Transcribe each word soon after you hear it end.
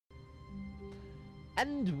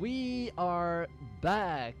And we are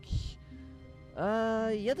back.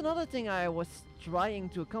 Yet another thing I was trying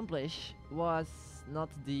to accomplish was not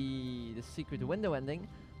the secret window ending,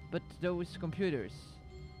 but those computers.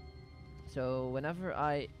 So whenever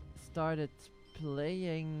I started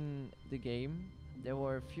playing the game, there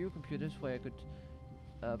were a few computers where I could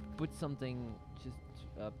put something, just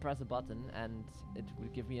press a button and it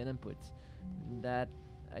would give me an input. That,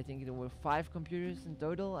 I think there were 5 computers in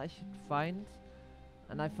total I should find,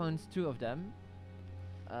 and I found 2 of them.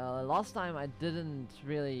 Last time I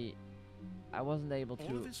wasn't able to.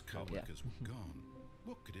 All of his co-workers were gone.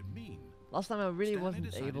 What could it mean? Last time I really Stanley wasn't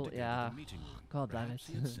decided able. to go Yeah. to the meeting room. God damn Perhaps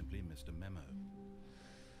it. he had simply missed a memo.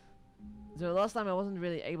 So last time I wasn't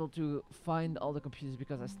really able to find all the computers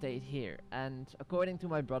because I stayed here. And according to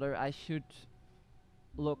my brother, I should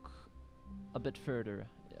look a bit further.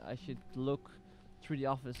 I should look through the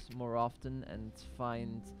office more often and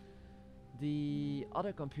find the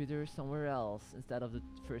other computer somewhere else instead of the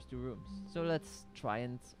first 2 rooms. So let's try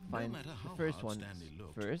and find No matter the how first hard one Stanley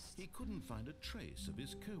looked, first. he couldn't find a trace of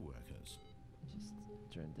his co-workers. Just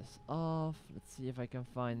turn this off. Let's see if I can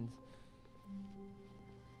find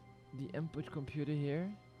the input computer here,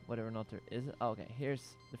 whether or not there is. Oh, okay,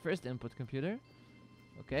 here's the first input computer.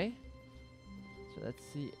 Okay, so let's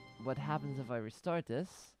see what happens if I restart this.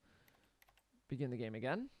 Begin the game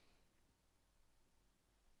again.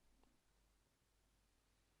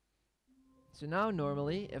 So now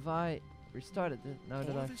normally if I restarted it, now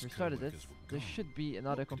that I've restarted it, there should be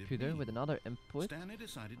another computer with another input. Stanley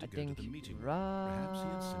decided to I go think to the meeting room. right Perhaps he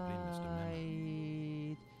had simply missed a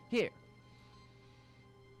memo. here.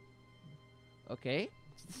 Okay,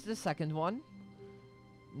 so this is the second one.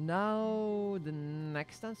 Now the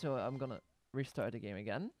next one, so I'm gonna restart the game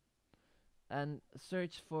again and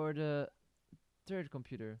search for the third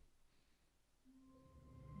computer.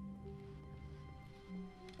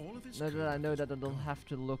 All of his Now that I know that I co-workers don't were have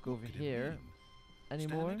to look gone. over What could it here mean?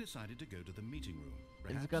 anymore, Stanley decided to go to the meeting room. it's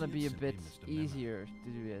Perhaps gonna he be a had simply bit missed a memo. easier to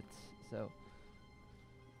do it. So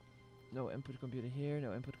no input computer here,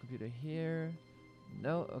 no input computer here.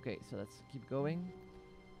 No, okay, so let's keep going.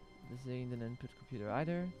 This ain't an input computer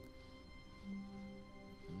either.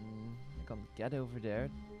 I can't get over there.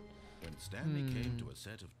 When Stanley came to a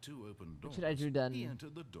set of 2 open doors, What should I do then? he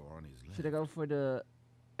entered the door on his left. Should I go for the...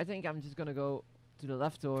 I think I'm just gonna go to the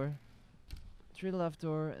left door. Through the left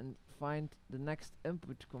door and find the next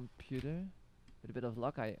input computer. With a bit of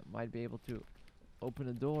luck I might be able to open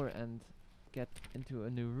a door and get into a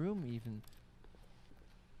new room even.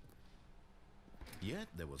 Yet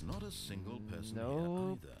there was not a single person No,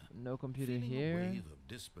 here either. no computer Feeling a here. wave of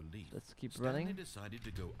disbelief, Let's keep Stanley running. decided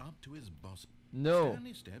to go up to his boss. No.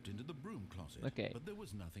 Stanley stepped into the broom closet, Okay. but there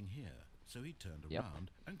was nothing here. So he turned Yep.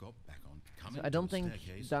 around and got back on. So I don't think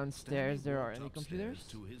downstairs there are any computers.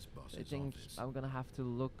 To his So boss's I think office. I'm gonna have to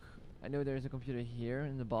look. I know there's a computer here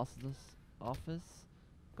in the boss's office.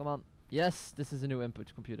 Come on. Yes, this is a new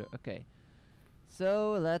input computer. Okay.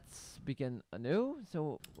 So let's begin anew.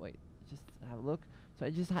 So wait, just have a look. So I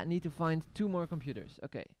just need to find 2 more computers.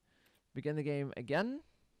 Okay. Begin the game again.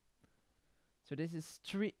 So this is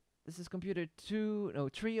 3. This is computer 2. No,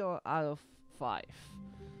 3 or out of 5.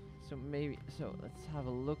 So maybe. So let's have a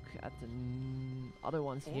look at the other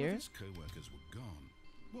ones All here. of his co-workers were gone.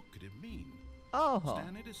 What could it mean? Oh.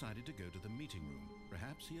 Stanley decided to go to the meeting room.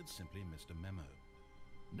 Perhaps he had simply missed a memo.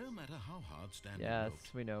 No matter how hard Stanley Yes,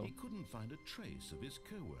 looked, we know. he couldn't find a trace of his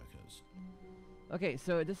co-workers. Okay,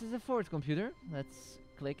 so this is a 4th computer. Let's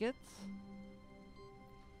click it.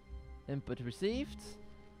 Input received.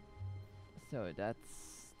 So that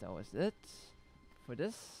was it for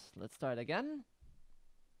this. Let's start again.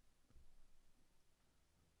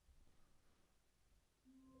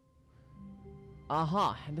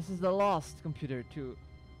 Aha, and this is the last computer to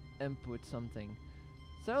input something.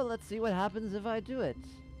 So let's see what happens if I do it.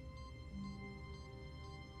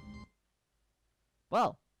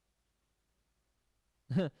 Well.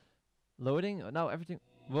 Loading? Oh, now everything...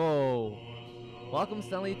 Whoa. Welcome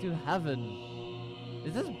Stanley to heaven.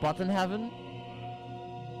 Is this button heaven?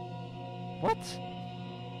 What?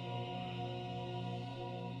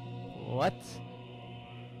 What?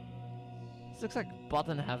 This looks like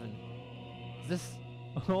button heaven. Is this...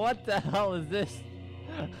 What the hell is this?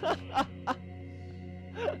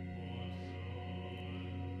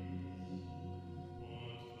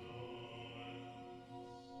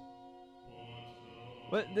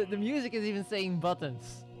 But the music is even saying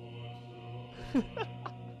buttons.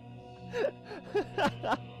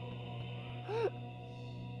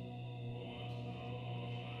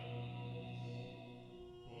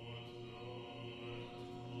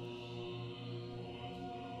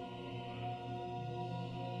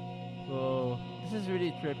 This is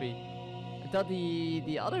really trippy. I thought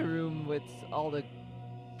the other room with all the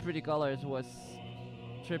pretty colors was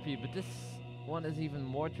trippy, but this one is even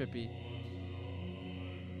more trippy.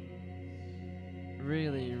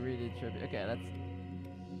 Really, really trippy. Okay, let's...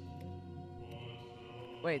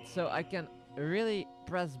 Wait, so I can really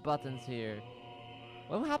press buttons here.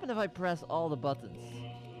 What will happen if I press all the buttons?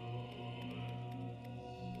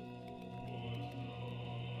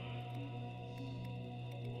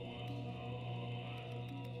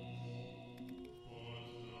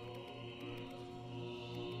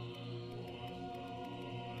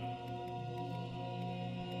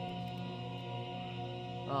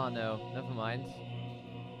 Oh no, never mind.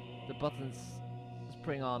 The buttons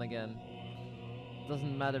spring on again.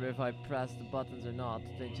 Doesn't matter if I press the buttons or not,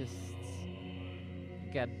 they just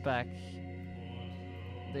get back.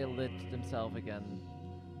 They lit themselves again.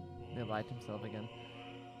 They light themselves again.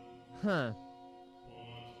 Huh.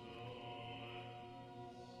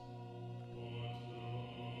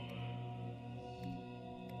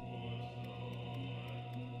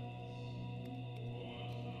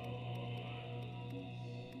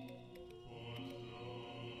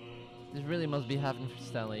 This really must be heaven for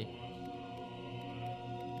Stanley.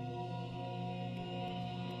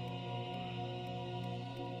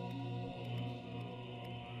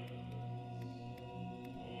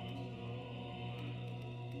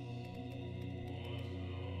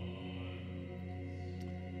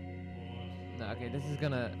 No, okay, this is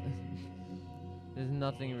gonna... There's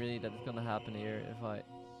nothing really that's gonna happen here if I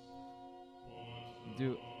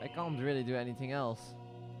do... I can't really do anything else.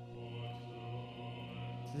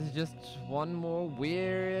 This is just one more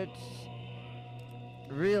weird...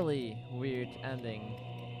 Really weird ending.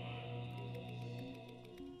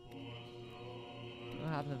 What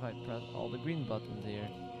happens if I press all the green buttons here?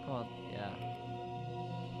 Come on, yeah.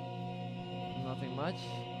 Nothing much.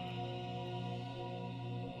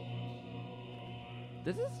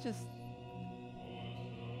 This is just...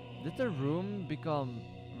 Did the room become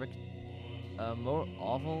more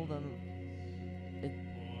awful than it?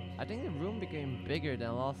 I think the room became bigger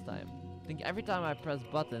than last time. I think every time I press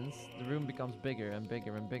buttons, the room becomes bigger and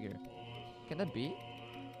bigger and bigger. Can that be?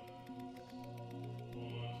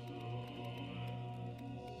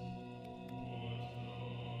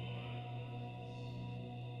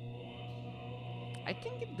 I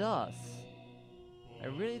think it does. I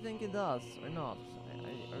really think it does, or not.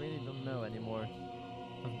 I really don't know anymore.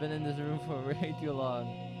 I've been in this room for way too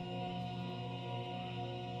long.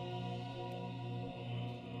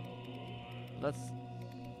 Let's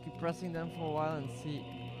keep pressing them for a while and see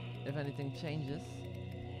if anything changes.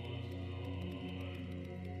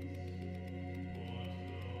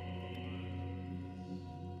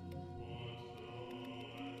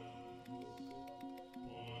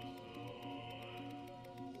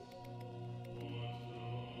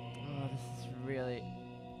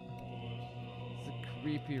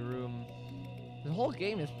 Creepy room. The whole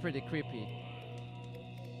game is pretty creepy.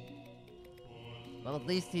 Well, at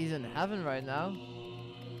least he's in heaven right now.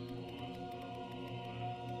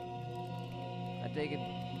 I take it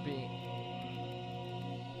being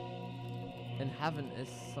in heaven is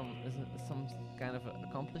some kind of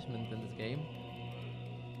accomplishment in this game.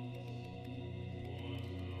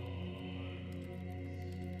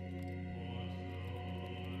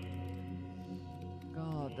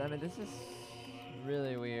 God damn it, this is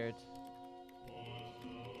really weird.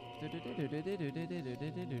 Let's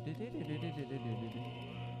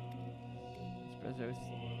press those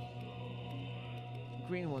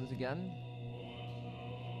green ones again.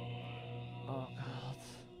 Oh god.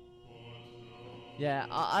 Yeah,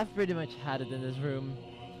 I've pretty much had it in this room.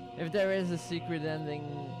 If there is a secret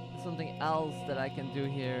ending, something else that I can do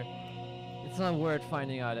here, it's not worth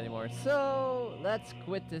finding out anymore. So let's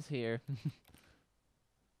quit this here.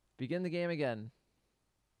 Begin the game again.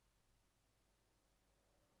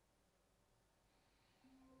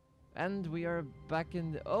 And we are back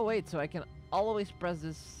in the... Oh wait, so I can always press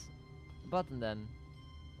this button then.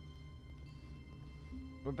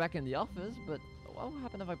 We're back in the office, but what will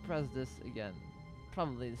happen if I press this again?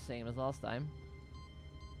 Probably the same as last time.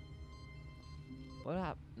 What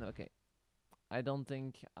happened? No, okay. I don't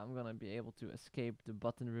think I'm gonna be able to escape the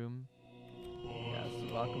button room. Yes,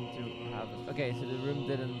 welcome to heaven. Okay, so the room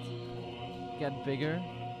didn't get bigger.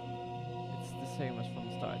 It's the same as from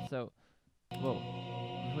the start. So, whoa.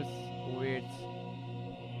 It was weird.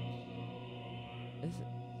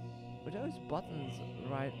 Would those buttons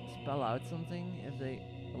spell out something if they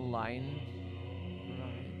align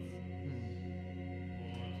right?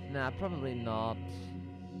 Nah, probably not.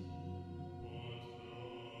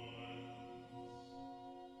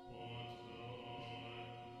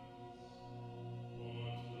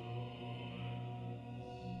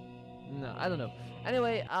 I don't know.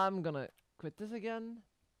 Anyway, I'm gonna quit this again.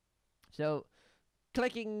 So,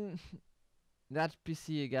 clicking that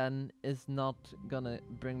PC again is not gonna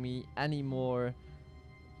bring me any more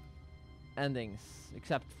endings,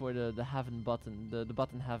 except for the heaven button, the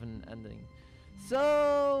button heaven ending.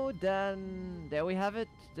 So then there we have it.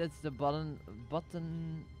 That's the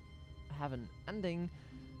button heaven ending.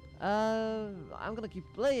 I'm gonna keep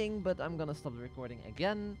playing, but I'm gonna stop the recording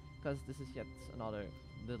again because this is yet another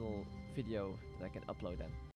little video that I can upload then.